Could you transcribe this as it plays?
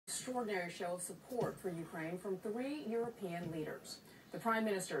extraordinary show of support for Ukraine from three European leaders. The prime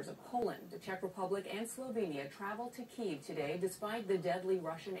ministers of Poland, the Czech Republic, and Slovenia traveled to Kyiv today despite the deadly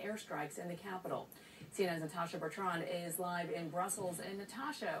Russian airstrikes in the capital. CNN's Natasha Bertrand is live in Brussels. And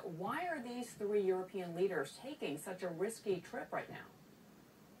Natasha, why are these three European leaders taking such a risky trip right now?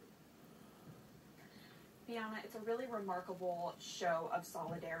 Bianna, it's a really remarkable show of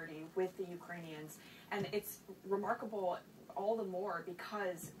solidarity with the Ukrainians, and it's remarkable all the more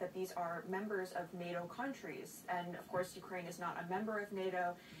because that these are members of NATO countries, and of course Ukraine is not a member of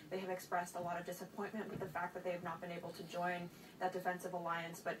NATO. They have expressed a lot of disappointment with the fact that they have not been able to join that defensive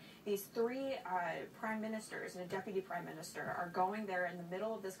alliance, but these three prime ministers and a deputy prime minister are going there in the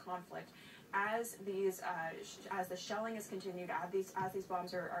middle of this conflict as the shelling is continued, as these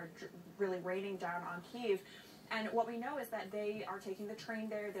bombs are really raining down on Kyiv. And what we know is that they are taking the train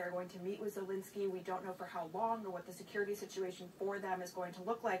there. They're going to meet with Zelensky. We don't know for how long or what the security situation for them is going to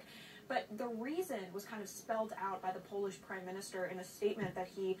look like. But the reason was kind of spelled out by the Polish prime minister in a statement that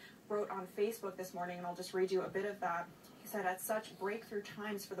he wrote on Facebook this morning, and I'll just read you a bit of that. He said, "At such breakthrough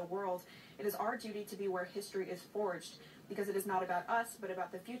times for the world, it is our duty to be where history is forged, because it is not about us, but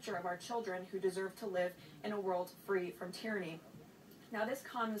about the future of our children who deserve to live in a world free from tyranny." Now, this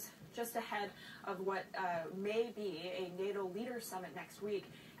comes just ahead of what may be a NATO leaders summit next week,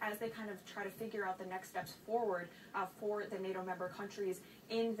 as they kind of try to figure out the next steps forward for the NATO member countries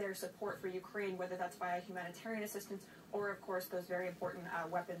in their support for Ukraine, whether that's via humanitarian assistance or, of course, those very important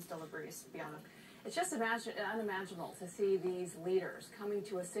weapons deliveries. Bianna. It's just unimaginable to see these leaders coming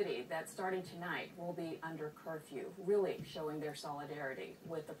to a city that starting tonight will be under curfew, really showing their solidarity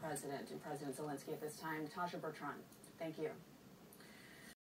with the president and President Zelensky at this time. Natasha Bertrand, thank you.